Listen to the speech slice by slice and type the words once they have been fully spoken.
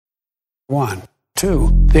1,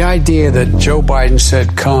 2. The idea that Joe Biden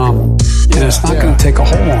said come, and it's not going to take a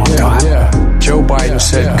whole long time. Joe Biden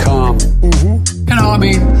said come. You know, I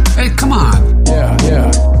mean, hey, come on.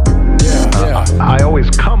 I always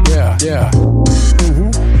come.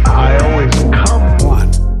 I always come.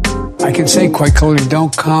 1. I can say quite clearly,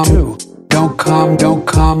 don't come. 2. Don't come. 1. Don't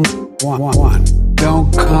come. Come on.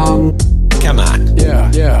 Come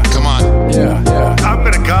on. I'm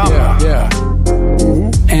gonna come.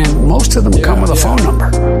 And most of them come with a phone number.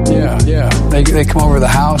 They come over to the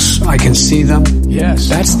house. I can see them. Yes.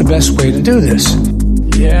 That's the best way to do this.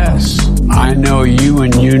 Yes. I know you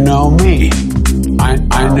and you know me.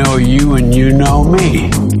 I know you and you know me.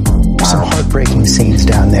 Some heartbreaking scenes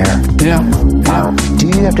down there. Do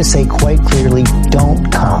you have to say quite clearly, don't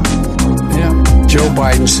come? Joe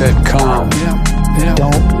Biden said come.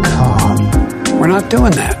 Don't come. We're not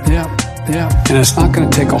doing that. And it's not going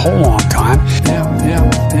to take a whole long time.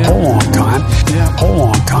 Whole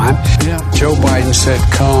long time. Joe Biden said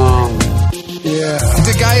come.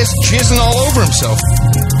 The guy is jizzing all over himself.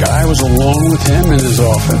 Guy was alone with him in his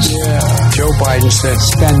office. Joe Biden said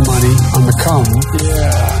spend money on the come.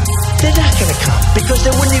 They're not going to come because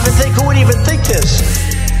they wouldn't even think. Who would even think this?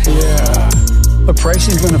 The price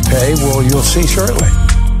he's going to pay, well, you'll see shortly.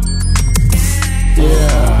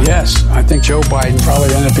 Yes, I think Joe Biden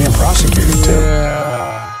probably ended up being prosecuted too.